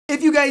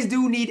If you guys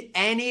do need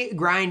any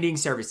grinding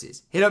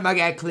services, hit up my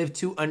guy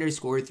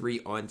Cliff2_3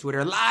 on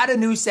Twitter. A lot of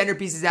new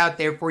centerpieces out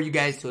there for you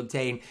guys to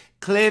obtain.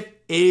 Cliff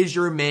is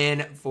your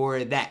man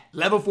for that.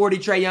 Level 40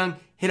 Trae Young,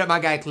 hit up my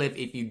guy Cliff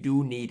if you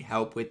do need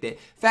help with it.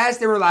 Fast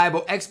and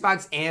reliable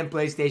Xbox and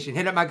PlayStation,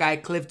 hit up my guy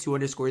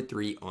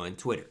Cliff2_3 on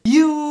Twitter.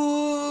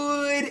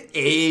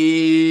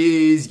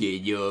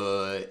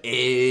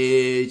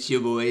 It's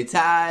your boy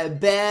Ty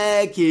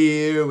back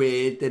here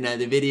with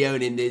another video.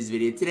 And in this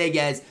video today,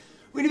 guys,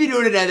 we're going to be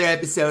doing another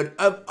episode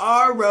of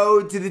our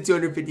road to the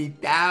 $250,000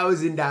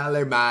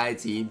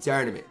 MyTeam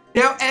tournament.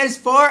 Now, as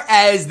far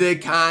as the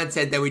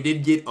content that we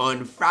did get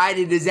on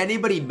Friday, does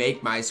anybody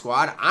make my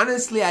squad?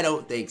 Honestly, I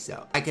don't think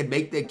so. I could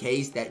make the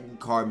case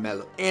that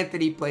Carmelo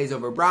Anthony plays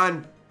over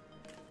Bron,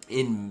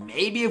 and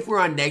maybe if we're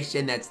on next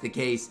gen, that's the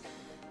case.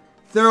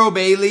 Thurl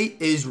Bailey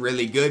is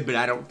really good, but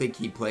I don't think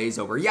he plays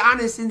over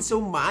Giannis, and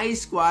so my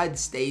squad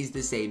stays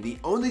the same. The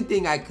only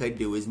thing I could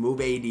do is move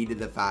AD to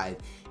the 5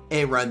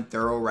 and run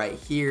Thurl right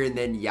here, and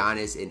then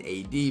Giannis and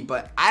AD.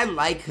 But I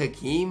like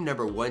Hakeem,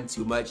 number 1,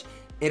 too much,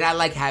 and I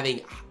like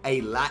having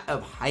a lot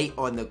of height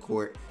on the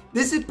court.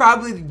 This is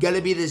probably going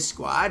to be the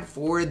squad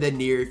for the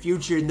near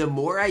future, and the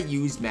more I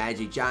use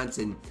Magic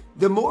Johnson,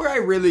 the more I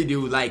really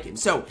do like him.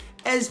 So,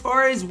 as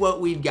far as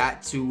what we've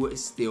got to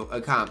still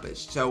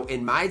accomplish. So,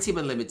 in MyTeam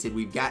Unlimited,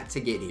 we've got to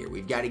get here.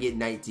 We've got to get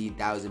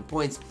 19,000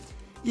 points.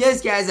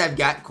 Yes, guys, I've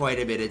got quite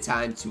a bit of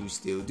time to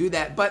still do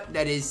that, but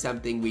that is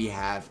something we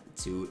have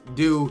to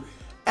do.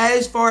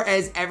 As far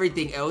as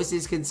everything else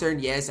is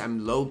concerned, yes,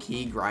 I'm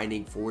low-key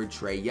grinding for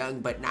Trae Young,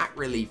 but not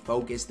really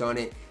focused on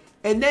it.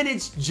 And then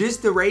it's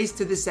just the race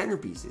to the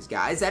centerpieces,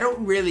 guys. I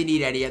don't really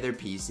need any other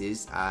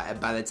pieces.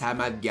 By the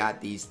time I've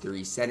got these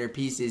 3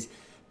 centerpieces,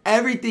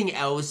 everything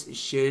else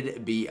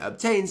should be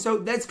obtained. So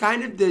that's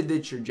kind of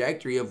the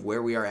trajectory of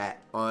where we are at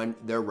on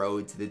the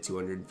road to the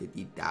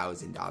 $250,000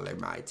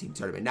 MyTeam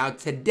tournament. Now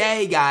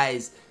today,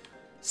 guys,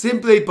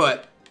 simply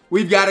put,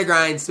 we've got to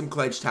grind some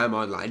clutch time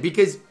online,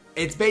 because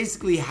it's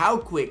basically how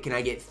quick can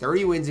I get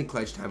 30 wins in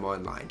clutch time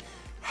online?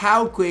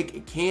 How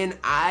quick can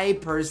I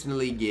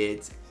personally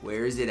get,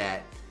 where is it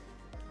at,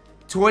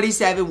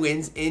 27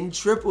 wins in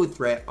triple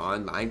threat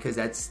online, because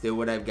that's still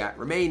what I've got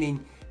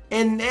remaining.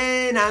 And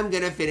then I'm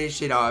going to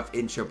finish it off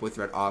in triple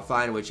threat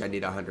offline, which I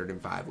need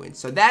 105 wins.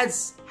 So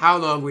that's how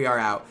long we are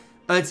out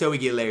until we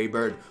get Larry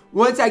Bird.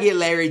 Once I get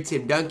Larry,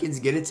 Tim Duncan's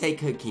going to take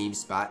Hakeem's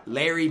spot.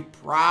 Larry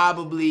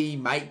probably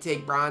might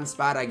take Bron's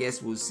spot. I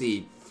guess we'll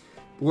see.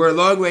 We're a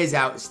long ways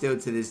out still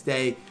to this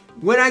day.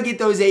 When I get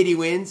those 80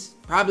 wins,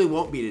 probably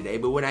won't be today,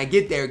 but when I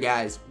get there,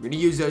 guys, we're going to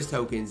use those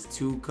tokens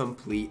to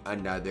complete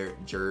another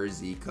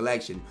jersey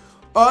collection.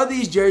 All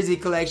these jersey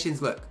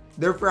collections, look,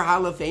 they're for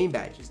Hall of Fame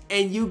badges.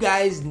 And you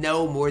guys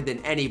know more than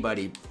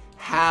anybody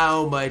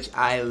how much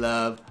I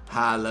love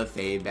Hall of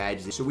Fame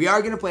badges. So we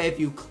are going to play a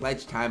few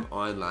clutch time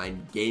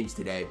online games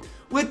today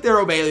with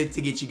Thurl Bailey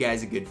to get you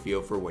guys a good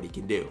feel for what he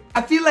can do.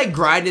 I feel like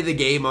grinding the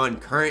game on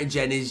current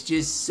gen is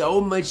just so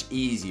much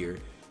easier.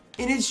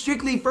 And it's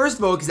strictly, first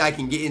of all, because I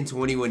can get in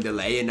 21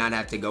 delay and not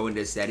have to go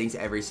into settings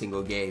every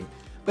single game.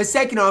 But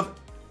second off,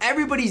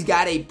 everybody's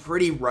got a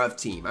pretty rough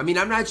team. I mean,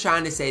 I'm not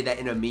trying to say that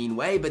in a mean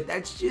way, but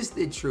that's just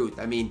the truth.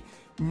 I mean,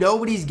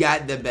 nobody's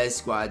got the best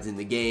squads in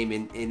the game,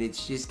 and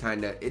it's just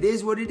kind of, it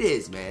is what it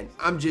is, man.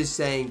 I'm just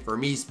saying, for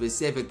me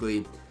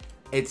specifically,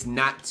 it's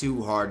not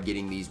too hard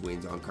getting these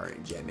wins on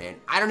current gen, man.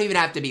 I don't even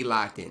have to be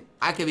locked in.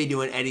 I could be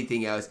doing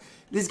anything else.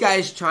 This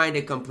guy's trying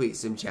to complete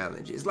some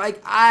challenges.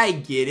 Like, I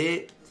get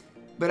it,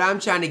 but I'm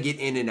trying to get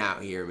in and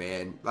out here,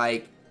 man.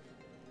 Like,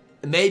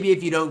 maybe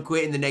if you don't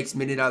quit in the next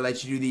minute, I'll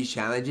let you do these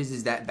challenges.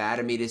 Is that bad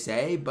of me to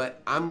say?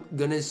 But I'm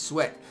gonna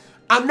sweat.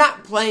 I'm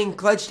not playing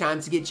clutch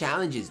time to get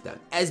challenges done.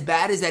 As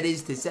bad as that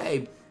is to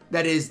say,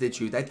 that is the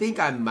truth. I think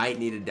I might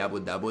need a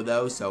double-double,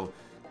 though. So,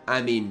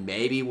 I mean,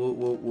 maybe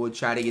we'll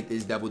try to get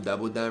this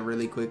double-double done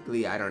really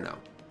quickly. I don't know.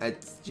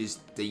 That's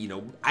just, you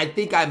know, I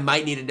think I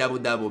might need a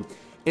double-double.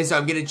 And so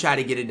I'm going to try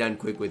to get it done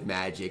quick with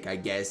Magic, I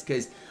guess.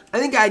 Because I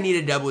think I need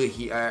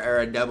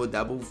a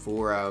double-double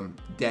for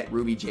that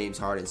Ruby James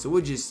Harden. So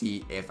we'll just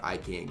see if I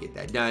can get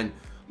that done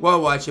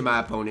while watching my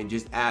opponent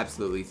just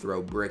absolutely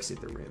throw bricks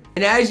at the rim.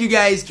 And as you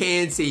guys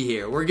can see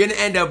here, we're going to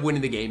end up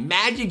winning the game.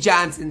 Magic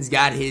Johnson's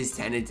got his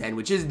 10 and 10,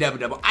 which is a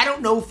double-double. I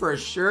don't know for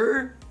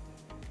sure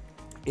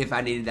if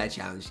I needed that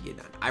challenge to get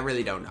done. I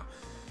really don't know.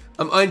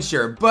 I'm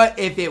unsure, but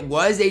if it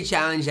was a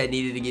challenge that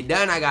needed to get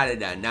done, I got it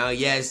done. Now,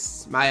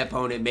 yes, my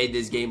opponent made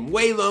this game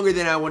way longer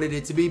than I wanted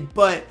it to be,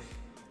 but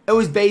it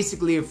was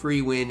basically a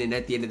free win, and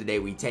at the end of the day,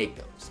 we take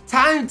those.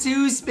 Time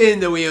to spin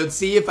the wheel to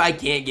see if I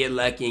can't get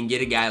lucky and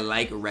get a guy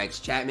like Rex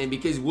Chapman,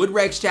 because would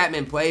Rex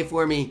Chapman play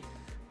for me?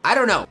 I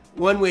don't know.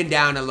 One win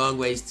down, a long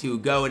ways to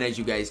go, and as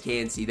you guys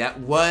can see, that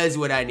was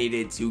what I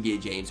needed to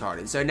get James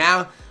Harden. So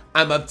now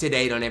I'm up to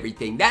date on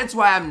everything. That's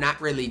why I'm not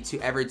really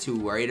ever too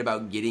worried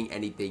about getting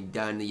anything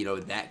done, you know,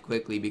 that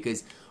quickly,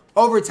 because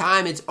over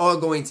time, it's all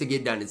going to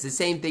get done. It's the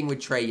same thing with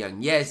Trae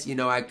Young. Yes, you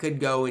know, I could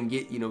go and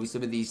get, you know,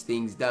 some of these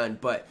things done,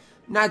 but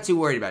not too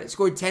worried about it.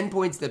 Scored 10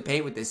 points to the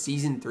paint with the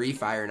Season 3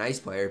 Fire and Ice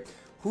player.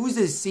 Who's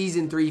a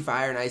Season 3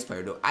 Fire and Ice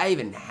player? Do I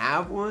even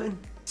have one?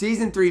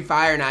 Season 3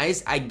 Fire and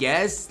Ice, I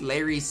guess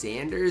Larry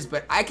Sanders,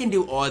 but I can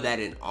do all that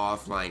in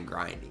offline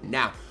grinding.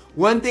 Now,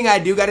 one thing I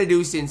do got to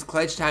do since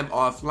Clutch Time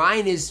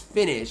Offline is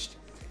finished,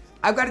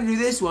 I've got to do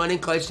this one in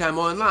Clutch Time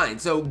Online.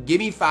 So give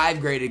me 5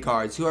 graded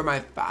cards. Who are my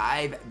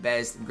 5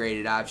 best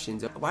graded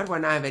options? Why do I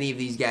not have any of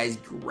these guys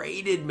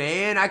graded,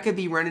 man? I could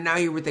be running out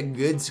here with a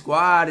good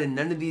squad and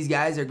none of these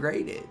guys are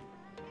graded.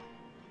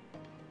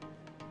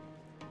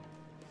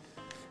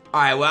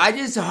 Alright, well, I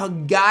just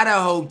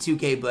gotta hope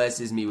 2K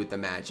blesses me with the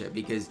matchup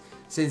because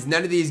since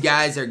none of these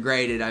guys are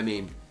graded, I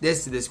mean,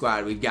 this is the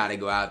squad we've got to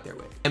go out there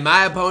with. And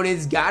my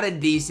opponent's got a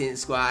decent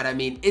squad. I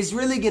mean, it's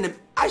really gonna,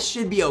 I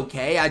should be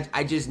okay.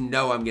 I just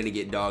know I'm gonna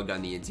get dogged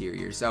on the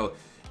interior. So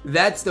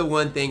that's the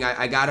one thing,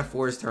 I gotta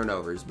force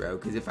turnovers, bro.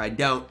 Because if I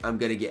don't, I'm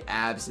gonna get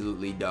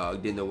absolutely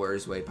dogged in the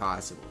worst way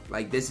possible.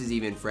 Like, this is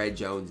even Fred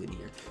Jones in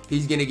here.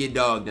 He's gonna get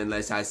dogged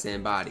unless I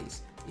send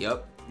bodies.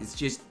 Yep, it's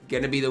just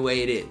gonna be the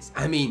way it is.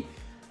 I mean,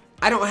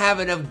 I don't have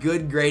enough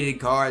good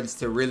graded cards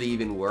to really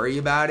even worry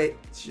about it.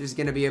 It's just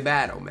gonna be a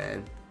battle,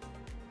 man.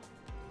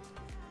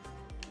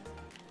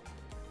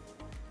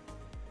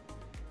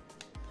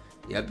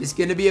 Yep, it's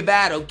gonna be a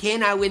battle.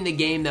 Can I win the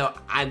game though?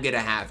 I'm gonna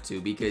have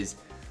to because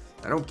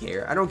I don't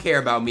care. I don't care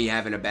about me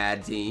having a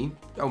bad team.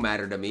 Don't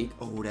matter to me.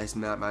 Oh, that's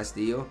not my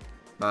steal.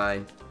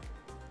 Mine.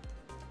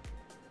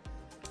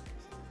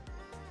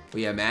 Oh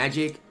yeah,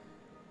 Magic.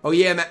 Oh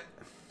yeah,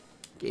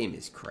 game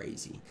is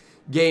crazy.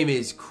 Game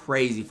is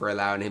crazy for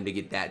allowing him to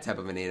get that type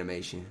of an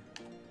animation.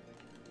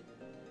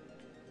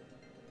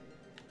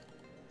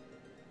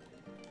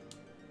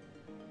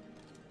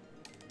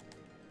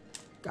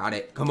 Got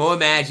it. Come on,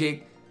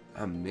 Magic.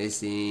 I'm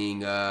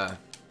missing, I'm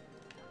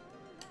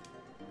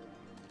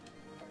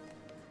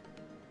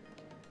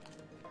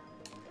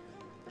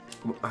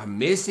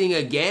missing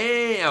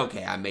again.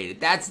 Okay, I made it.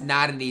 That's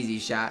not an easy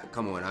shot.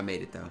 Come on, I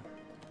made it, though.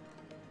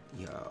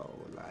 Yo,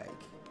 like...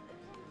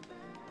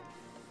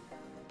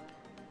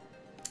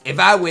 if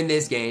I win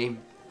this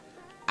game,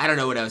 I don't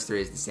know what else there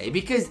is to say.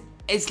 Because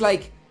it's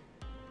like...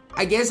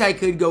 I guess I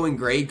could go and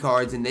grade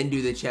cards and then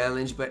do the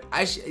challenge, but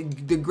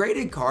the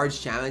graded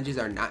cards challenges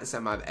are not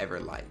something I've ever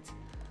liked.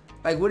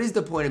 Like, what is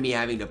the point of me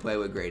having to play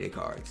with graded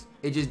cards?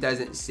 It just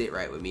doesn't sit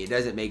right with me. It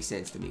doesn't make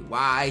sense to me.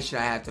 Why should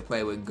I have to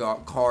play with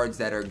cards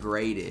that are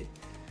graded?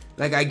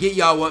 Like, I get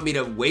y'all want me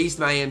to waste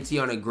my MT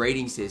on a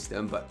grading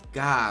system, but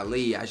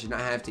golly, I should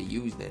not have to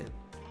use them.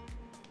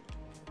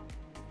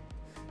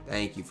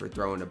 Thank you for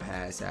throwing the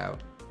pass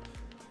out.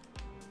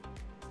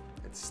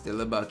 That's still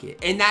a bucket.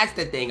 And that's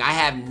the thing. I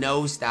have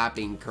no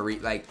stopping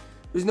Kareem. Like,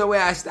 there's no way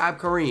I stop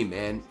Kareem,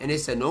 man. And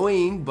it's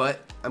annoying,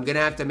 but I'm going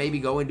to have to maybe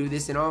go and do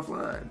this in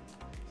offline.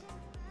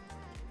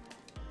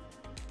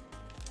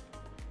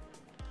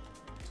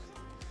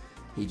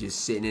 He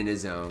just sitting in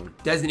his zone.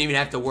 Doesn't even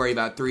have to worry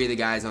about 3 of the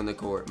guys on the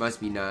court. Must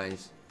be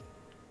nice.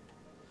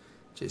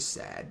 Just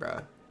sad, bro.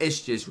 It's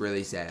just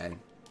really sad.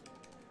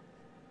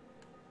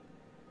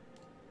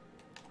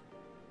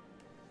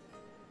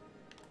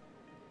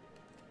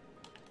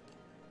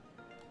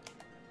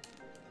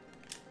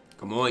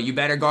 Come on, you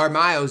better guard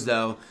Miles,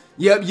 though.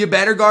 Yep, you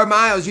better guard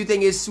Miles. You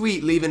think it's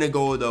sweet leaving a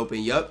gold open.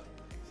 Yep.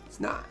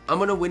 It's not. I'm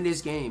going to win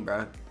this game,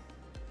 bro.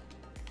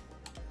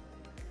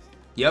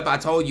 Yep, I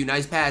told you.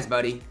 Nice pass,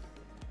 buddy.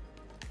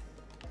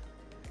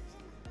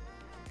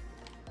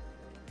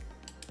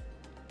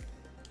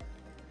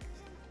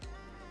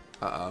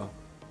 Uh-oh.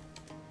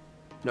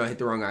 No, I hit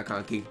the wrong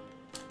icon key.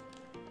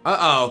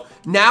 Uh-oh.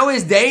 Now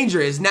it's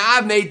dangerous. Now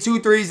I've made 2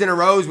 threes in a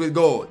row with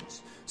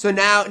golds. So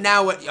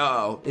now what?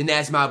 Uh-oh. And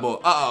that's my ball.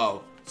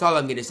 Uh-oh. That's all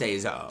I'm going to say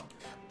is uh-oh.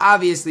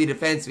 Obviously,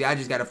 defensively, I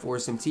just got to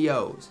force some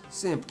TOs.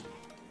 Simple.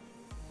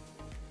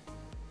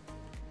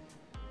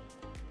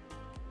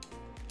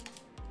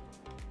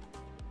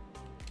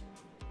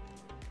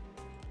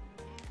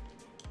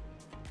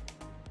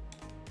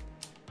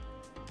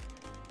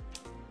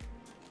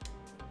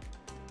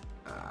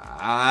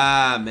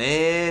 Ah,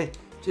 man.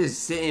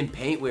 Just sit and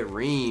paint with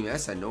Reem.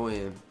 That's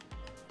annoying.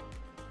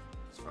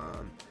 It's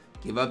fine.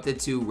 Give up the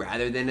 2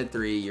 rather than the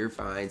 3. You're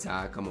fine,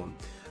 Ty. Come on.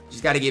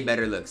 Just got to get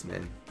better looks,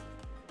 man.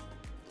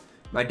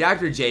 My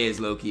Dr. J has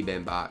low-key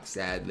been boxed,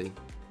 sadly.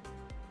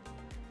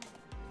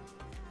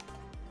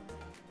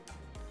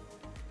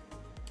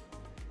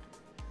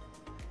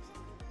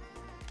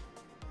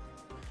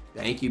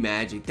 Thank you,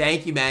 Magic.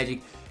 Thank you,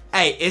 Magic.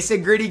 Hey, it's a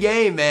gritty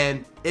game,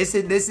 man. This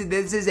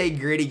is a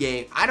gritty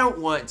game. I don't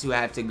want to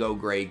have to go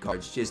grade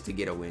cards just to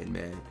get a win,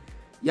 man.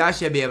 Y'all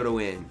should be able to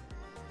win.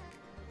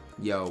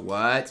 Yo,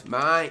 what?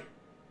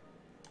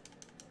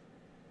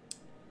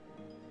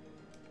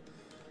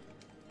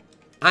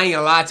 I ain't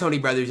gonna lie, Tony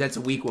Brothers. That's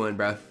a weak one,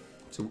 bro.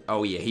 So,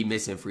 oh, yeah. He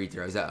missing free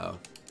throws. Uh-oh.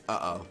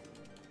 Uh-oh.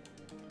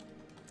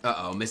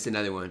 Uh-oh. Missed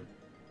another one.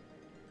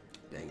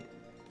 Dang it.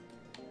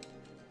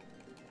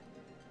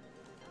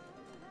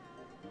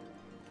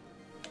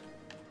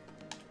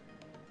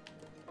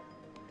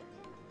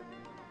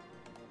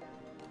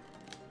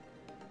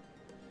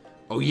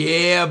 Oh,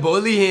 yeah.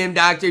 Bully him,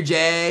 Dr.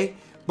 J.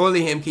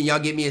 Bully him. Can y'all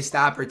get me a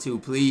stop or 2,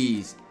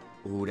 please?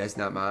 Ooh, that's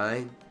not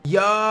mine.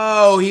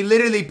 Yo, he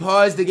literally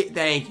paused the game.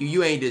 Thank you.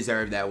 You ain't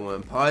deserved that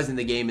one. Pausing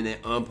the game and then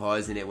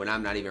unpausing it when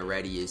I'm not even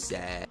ready is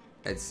sad.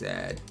 That's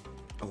sad.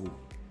 Oh.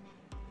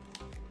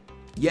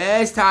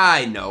 Yes,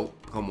 Ty. No.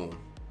 Come on.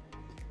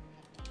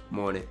 I'm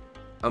on it.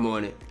 I'm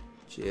on it.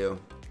 Chill.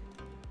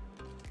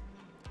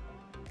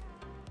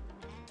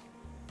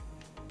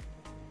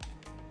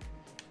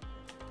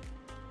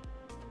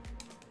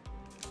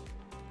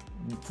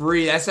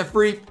 Free. That's a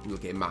free.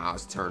 Look at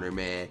Miles Turner,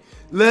 man.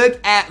 Look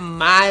at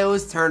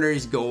Miles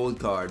Turner's gold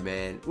card,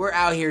 man. We're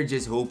out here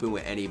just hooping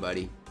with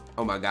anybody.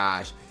 Oh my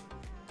gosh.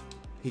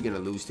 He gonna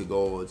lose to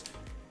golds.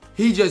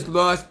 He just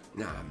lost.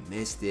 Nah,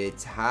 missed it.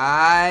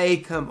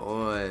 Ty, come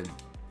on.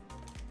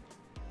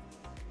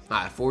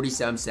 All right,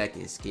 40-some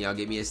seconds. Can y'all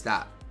get me a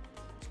stop?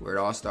 That's where it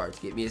all starts.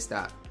 Get me a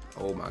stop.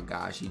 Oh my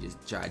gosh, he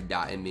just tried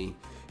dotting me.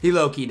 He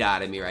low-key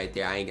dotted me right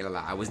there. I ain't gonna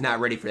lie. I was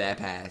not ready for that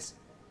pass.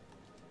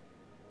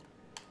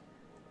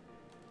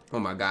 Oh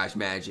my gosh,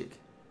 Magic.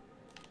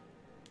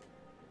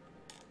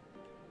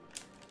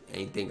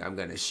 Ain't think I'm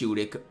gonna shoot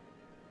it.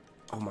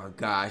 Oh my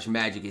gosh,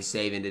 Magic is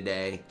saving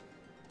today.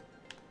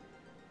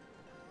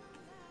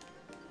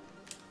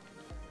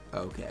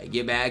 Okay,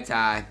 get back,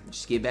 Ty.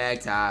 Just get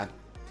back, Ty.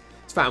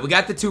 It's fine. We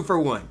got the 2 for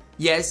 1.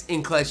 Yes,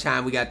 in clutch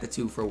time, we got the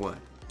 2 for 1.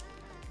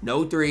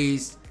 No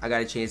threes. I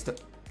got a chance to...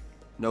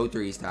 No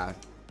threes, Ty.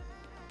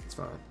 It's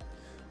fine.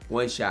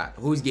 One shot.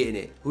 Who's getting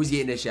it? Who's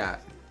getting a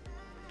shot?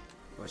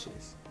 Watch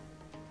this.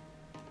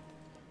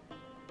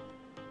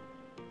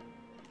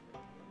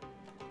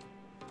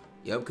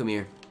 Yep, come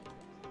here.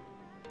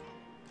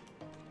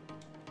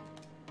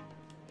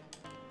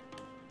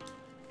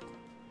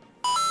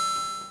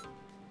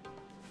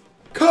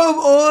 Come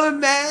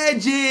on,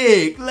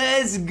 Magic!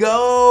 Let's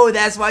go!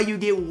 That's why you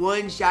get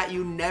one shot.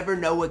 You never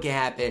know what can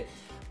happen.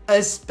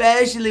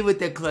 Especially with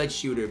the clutch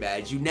shooter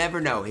badge. You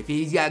never know. If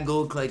he's got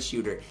gold clutch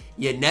shooter,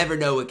 you never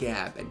know what can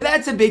happen.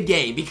 That's a big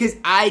game because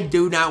I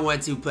do not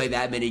want to play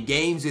that many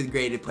games with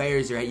graded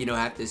players or, you know,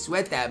 have to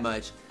sweat that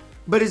much.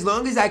 But as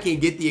long as I can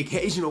get the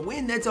occasional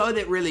win, that's all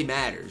that really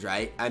matters,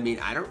 right? I mean,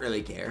 I don't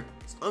really care.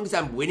 As long as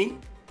I'm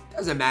winning,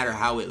 doesn't matter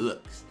how it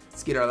looks.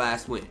 Let's get our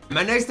last win.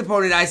 My next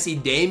opponent, I see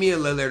Damian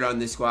Lillard on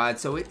the squad,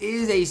 so it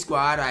is a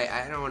squad.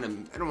 I don't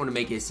want to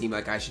make it seem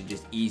like I should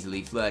just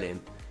easily flood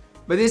him.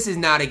 But this is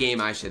not a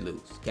game I should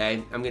lose,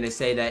 okay? I'm going to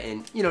say that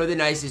in, you know, the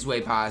nicest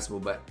way possible,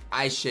 but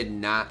I should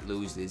not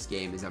lose this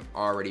game as I'm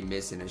already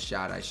missing a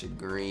shot I should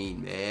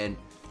green, man.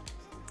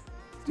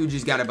 Dude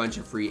just got a bunch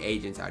of free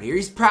agents out here.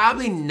 He's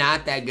probably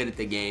not that good at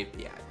the game.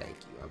 Yeah, thank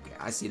you. Okay,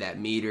 I see that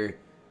meter.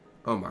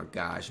 Oh my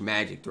gosh,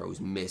 Magic throws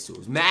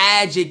missiles.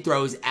 Magic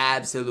throws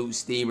absolute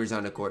steamers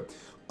on the court.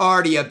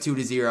 Already up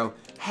 2-0.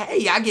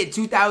 Hey, I get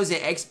 2,000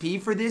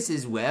 XP for this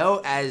as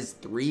well as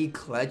 3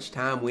 clutch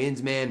time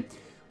wins, man.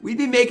 We'd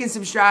be making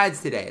some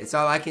strides today. That's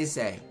all I can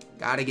say.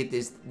 Gotta get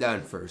this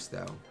done first,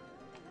 though.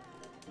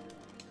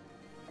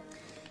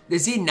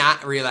 Does he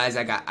not realize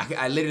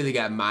I literally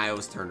got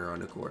Miles Turner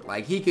on the court?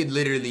 Like, he could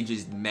literally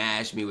just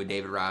mash me with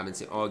David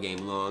Robinson all game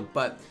long.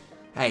 But,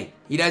 hey,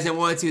 he doesn't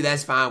want to.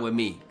 That's fine with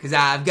me. Because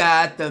I've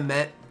got the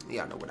man.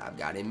 Y'all know what I've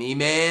got in me,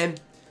 man.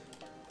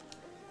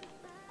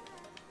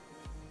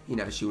 He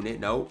not shooting it.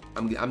 Nope.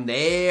 I'm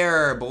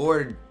there.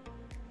 Board.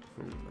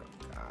 Oh,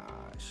 my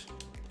gosh.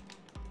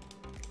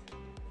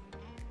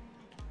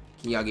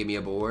 Can y'all give me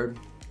a board?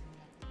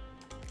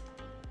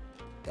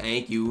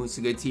 Thank you. It's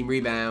a good team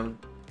rebound.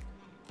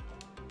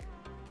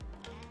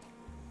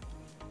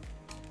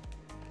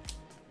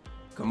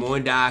 Come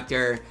on,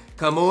 Doctor.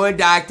 Come on,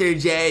 Dr.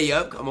 J.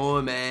 Yup, come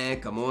on, man.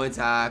 Come on,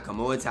 Ty.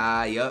 Come on,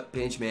 Ty. Yup,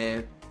 pinch,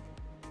 man.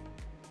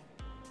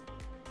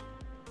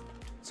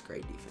 It's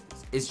great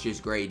defense. It's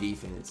just great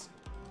defense.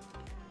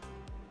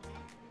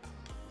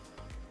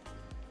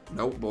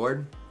 Nope,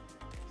 board.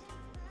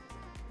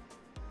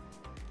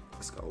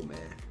 Let's go, man.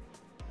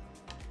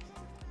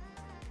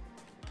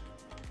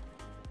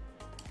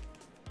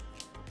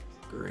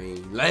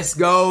 Green. Let's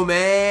go,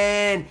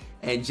 man.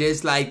 And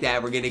just like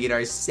that, we're going to get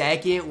our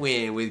second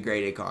win with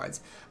graded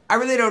cards. I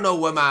really don't know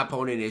what my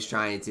opponent is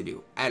trying to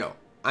do at all.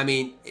 I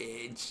mean,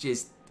 it's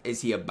just, is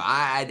he a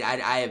buy?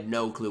 I have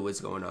no clue what's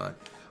going on.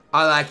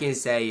 All I can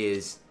say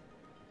is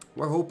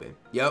we're hooping.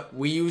 Yep,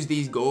 we use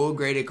these gold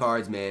graded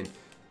cards, man.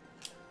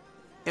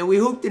 And we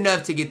hooped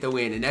enough to get the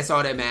win, and that's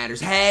all that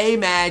matters. Hey,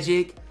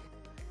 Magic.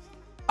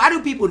 Why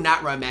do people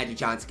not run Magic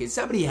Johnson? Can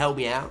somebody help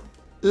me out?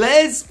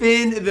 Let's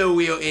spin the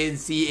wheel and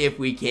see if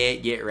we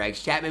can't get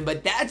Rex Chapman.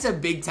 But that's a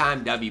big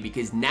time W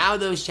because now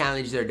those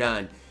challenges are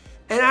done.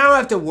 And I don't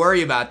have to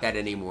worry about that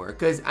anymore.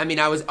 Because, I mean,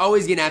 I was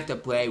always going to have to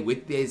play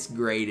with this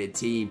graded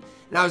team.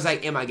 And I was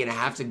like, am I going to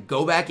have to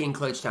go back in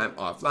clutch time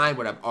offline?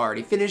 What I've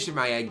already finished? Am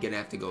I going to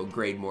have to go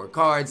grade more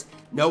cards?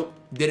 Nope.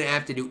 Didn't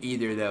have to do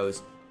either of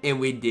those. And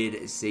we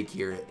did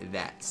secure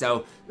that.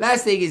 So,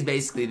 last thing is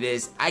basically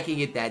this. I can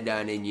get that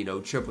done and, you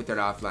know, trip with an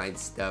offline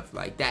stuff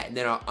like that. And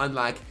then I'll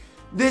unlock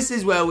this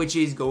as well, which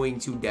is going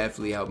to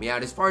definitely help me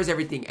out. As far as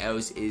everything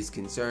else is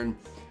concerned,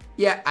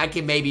 yeah, I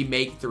can maybe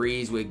make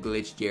threes with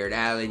glitch Jared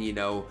Allen, you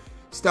know,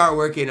 start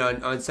working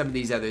on some of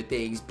these other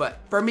things. But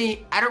for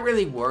me, I don't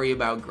really worry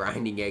about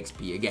grinding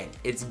XP. Again,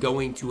 it's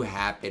going to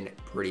happen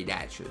pretty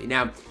naturally.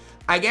 Now,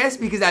 I guess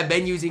because I've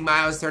been using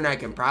Miles Turner, I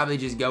can probably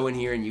just go in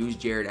here and use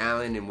Jared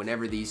Allen, and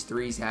whenever these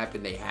threes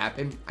happen, they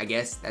happen. I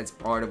guess that's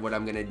part of what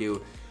I'm going to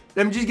do.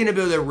 And I'm just going to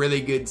build a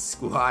really good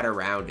squad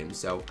around him.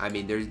 So, I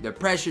mean, the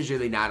pressure's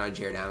really not on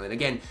Jared Allen.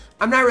 Again,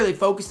 I'm not really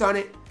focused on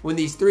it. When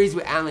these threes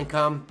with Allen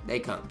come, they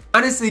come.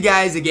 Honestly,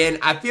 guys, again,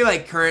 I feel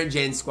like current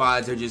gen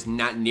squads are just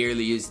not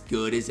nearly as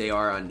good as they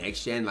are on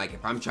next gen. Like,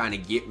 if I'm trying to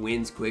get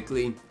wins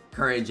quickly,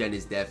 current gen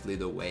is definitely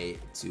the way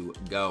to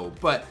go.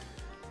 But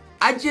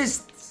I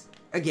just,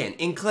 again,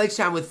 in clutch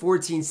time with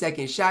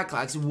 14-second shot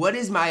clocks, what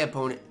is my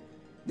opponent?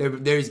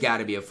 There's got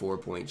to be a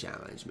 4-point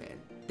challenge,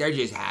 man. There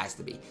just has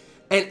to be.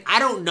 And I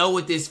don't know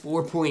what this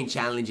 4-point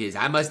challenge is.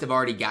 I must have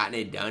already gotten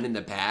it done in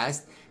the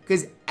past.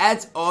 Because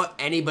that's all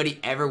anybody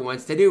ever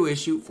wants to do is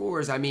shoot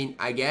fours. I mean,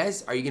 I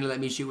guess. Are you going to let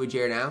me shoot with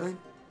Jared Allen?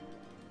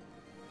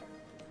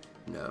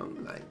 No.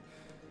 Like,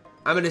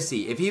 I'm going to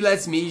see. If he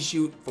lets me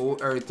shoot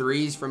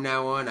threes from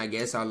now on, I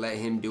guess I'll let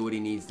him do what he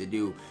needs to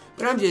do.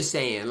 But I'm just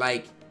saying,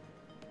 like,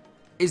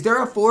 is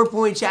there a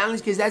 4-point challenge?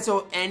 Because that's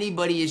all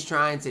anybody is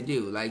trying to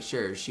do. Like,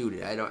 sure, shoot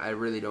it. I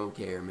really don't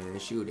care, man.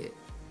 Shoot it.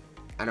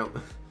 I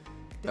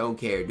don't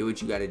care. Do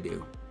what you got to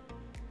do.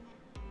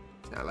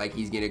 It's not like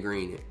he's going to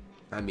green it.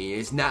 I mean,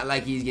 it's not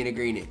like he's going to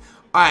green it.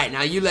 All right,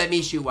 now you let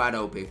me shoot wide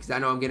open because I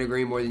know I'm going to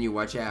green more than you.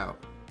 Watch out.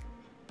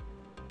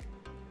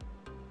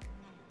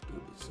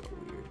 Dude, it's so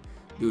weird.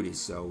 Dude, it's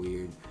so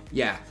weird.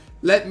 Yeah,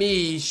 let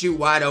me shoot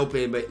wide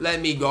open, but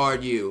let me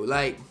guard you.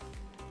 Like,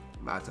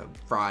 I'm about to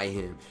fry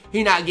him.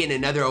 He's not getting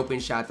another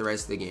open shot the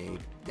rest of the game.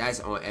 That's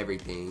on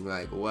everything.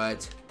 Like,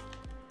 what?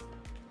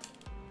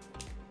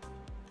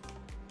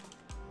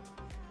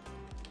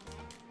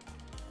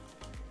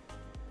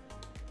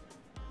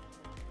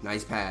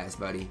 Nice pass,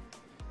 buddy.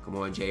 Come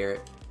on,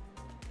 Jared.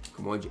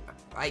 Come on,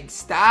 like,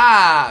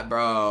 stop,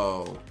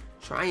 bro.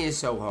 Trying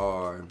so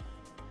hard.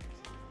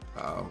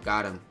 Uh-oh,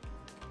 got him.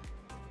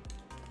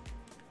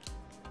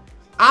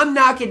 I'm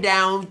knocking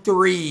down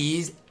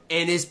threes,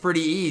 and it's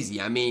pretty easy.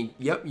 I mean,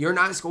 yep, you're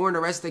not scoring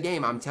the rest of the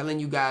game. I'm telling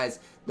you guys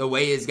the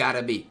way it's got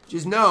to be.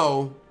 Just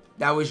know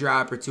that was your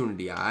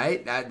opportunity, all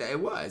right? That it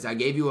was. I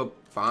gave you a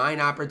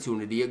fine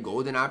opportunity, a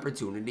golden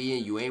opportunity,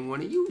 and you ain't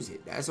want to use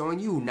it. That's on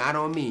you, not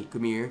on me.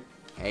 Come here.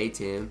 Hey,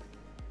 Tim.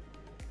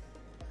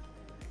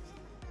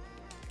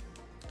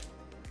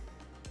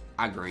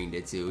 I greened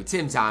it too.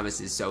 Tim Thomas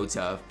is so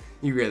tough.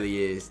 He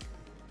really is.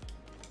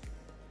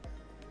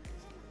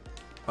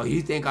 Oh,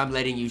 you think I'm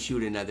letting you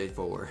shoot another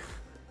 4?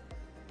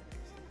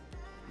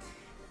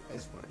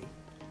 That's funny.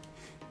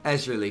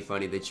 That's really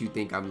funny that you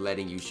think I'm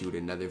letting you shoot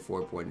another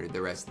 4-pointer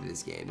the rest of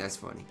this game. That's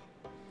funny.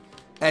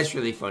 That's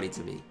really funny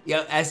to me.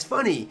 Yo, that's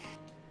funny.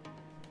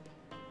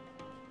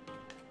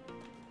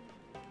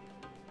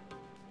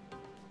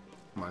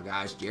 Oh my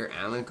gosh, Jared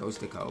Allen coast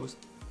to coast.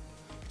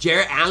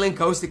 Jared Allen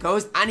coast to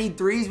coast. I need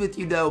threes with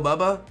you though,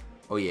 Bubba.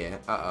 Oh yeah,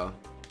 uh-oh.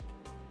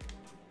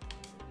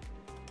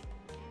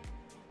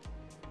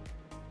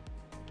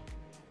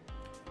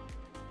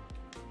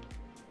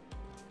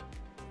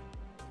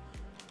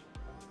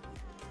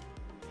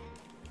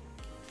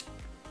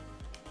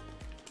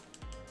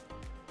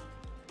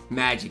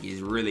 Magic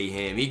is really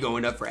him. He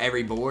going up for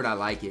every board. I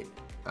like it.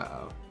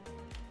 Uh-oh.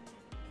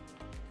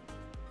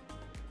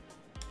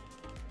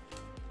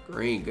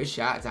 Green. Good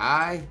shot,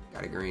 Ty.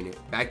 Gotta green it.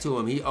 Back to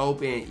him. He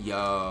open.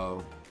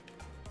 Yo.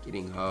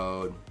 Getting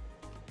hoed.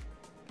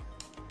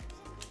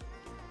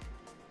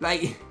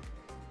 Like,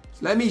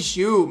 let me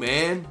shoot,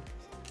 man.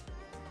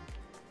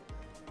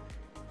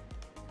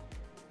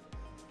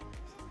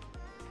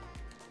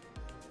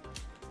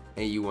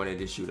 And you wanted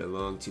to shoot a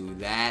long two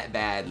that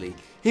badly.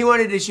 He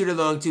wanted to shoot a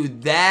long two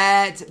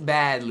that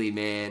badly,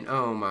 man.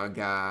 Oh my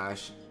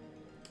gosh.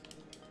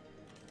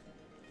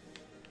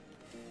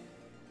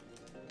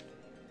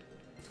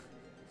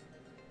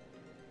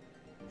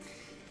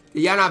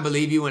 Did y'all not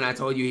believe you when I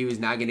told you he was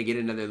not going to get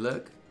another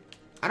look?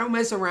 I don't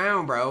mess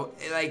around, bro.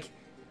 Like,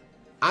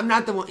 I'm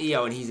not the one.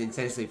 Yo, and he's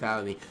intensely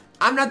fouling me.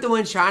 I'm not the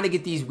one trying to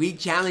get these weak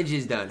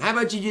challenges done. How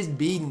about you just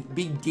be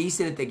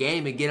decent at the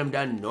game and get them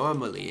done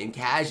normally and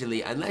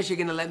casually, unless you're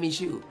going to let me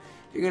shoot.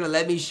 If you're going to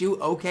let me shoot,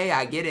 okay,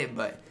 I get it.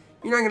 But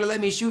you're not going to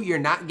let me shoot, you're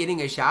not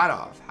getting a shot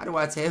off. How do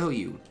I tell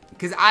you?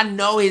 Because I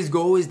know his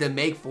goal is to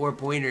make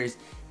 4-pointers,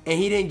 and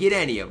he didn't get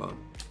any of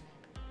them.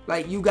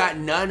 Like, you got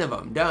none of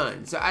them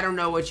done. So I don't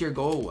know what your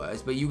goal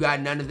was, but you got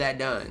none of that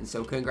done.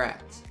 So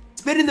congrats.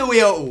 Spinning the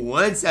wheel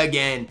once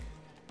again.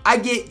 I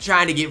get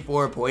trying to get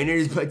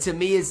 4-pointers, but to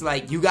me it's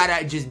like you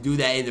gotta just do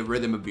that in the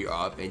rhythm of your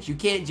offense. You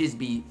can't just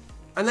be,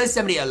 unless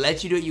somebody will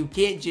let you do it, you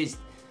can't just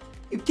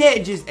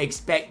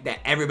expect that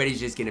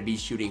everybody's just gonna be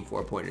shooting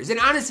 4-pointers. And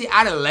honestly,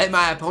 I'd have let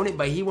my opponent,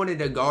 but he wanted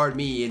to guard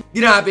me. And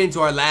you know, hop into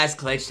our last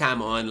clutch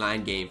time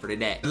online game for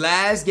today.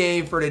 Last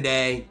game for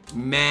today,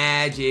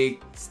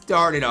 Magic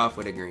started off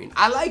with a green.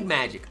 I like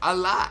Magic a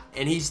lot,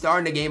 and he's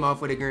starting the game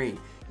off with a green.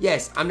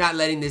 Yes, I'm not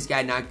letting this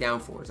guy knock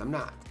down 4s. I'm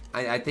not.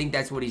 I think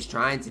that's what he's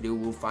trying to do.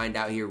 We'll find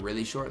out here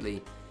really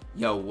shortly.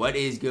 Yo, what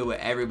is good with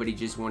everybody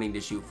just wanting to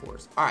shoot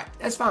fours? All right,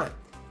 that's fine.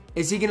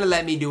 Is he going to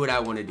let me do what I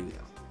want to do, though?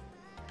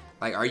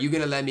 Like, are you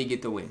going to let me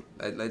get the win?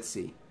 Let's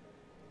see.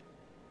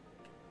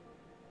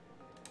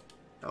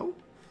 No,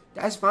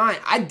 that's fine.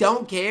 I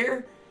don't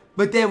care.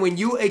 But then when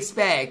you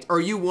expect or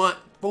you want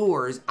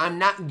fours, I'm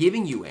not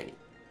giving you any.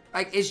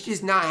 Like, it's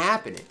just not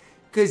happening.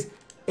 Because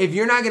if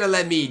you're not going to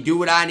let me do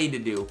what I need to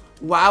do,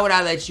 why would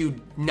I let you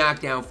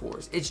knock down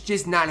fours? It's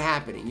just not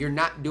happening. You're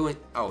not doing...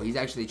 Oh, he's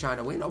actually trying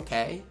to win?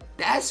 Okay.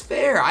 That's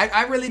fair.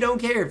 I really don't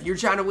care. If you're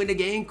trying to win the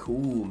game,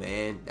 cool,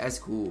 man. That's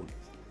cool.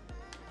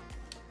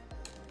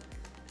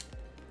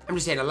 I'm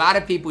just saying, a lot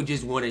of people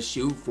just want to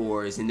shoot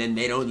fours and then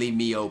they don't leave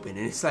me open.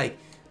 And it's like,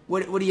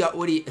 what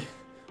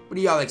are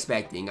y'all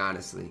expecting,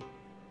 honestly?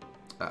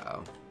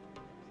 Uh-oh.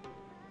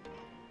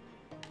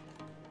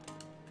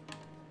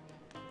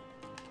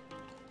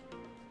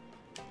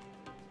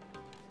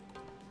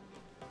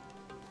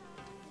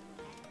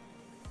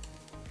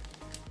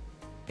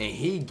 And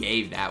he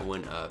gave that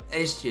one up.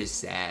 It's just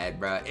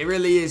sad, bro. It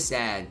really is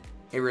sad.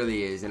 It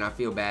really is. And I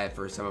feel bad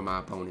for some of my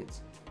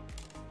opponents.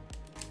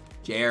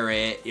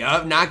 Jarrett.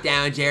 Yup, knocked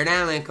down. Jarrett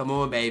Allen. Come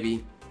on,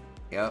 baby.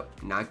 Yup,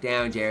 knocked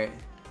down, Jarrett.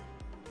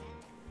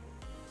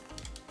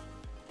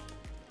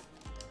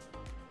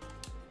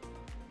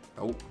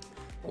 Oh,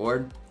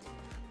 board.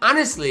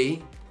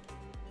 Honestly,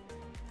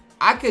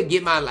 I could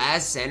get my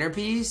last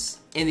centerpiece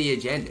in the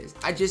agendas.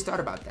 I just thought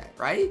about that,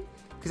 right?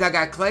 Because I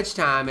got clutch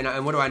time,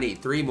 and what do I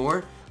need? 3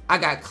 more? I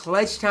got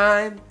clutch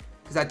time,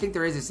 because I think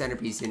there is a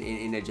centerpiece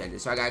in agenda.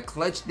 So I got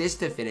clutch this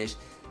to finish.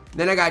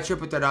 Then I got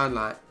triple threat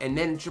online, and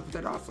then triple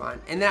threat offline.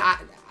 And then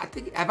I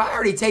think, have I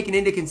already taken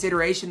into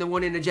consideration the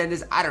one in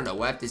agendas? I don't know.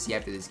 We'll have to see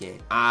after this game.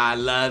 I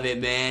love it,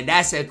 man.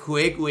 That's a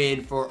quick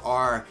win for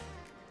our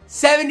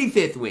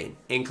 75th win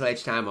in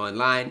clutch time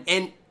online.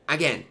 And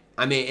again,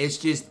 I mean, it's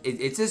just,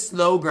 it's a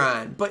slow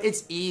grind, but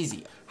it's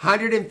easy.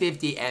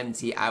 150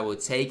 MT, I will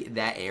take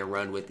that and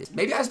run with this.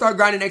 Maybe I start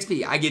grinding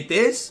XP. I get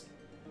this,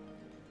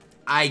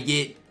 I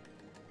get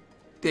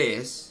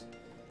this,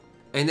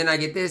 and then I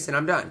get this, and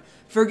I'm done.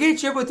 Forget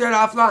triple threat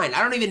offline.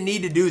 I don't even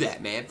need to do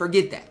that, man.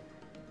 Forget that.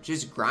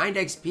 Just grind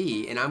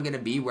XP, and I'm going to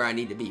be where I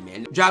need to be,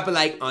 man. Drop a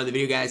like on the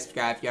video, guys.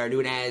 Subscribe if you are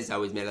doing as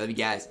always, man. I love you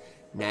guys,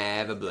 and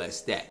have a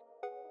blessed day.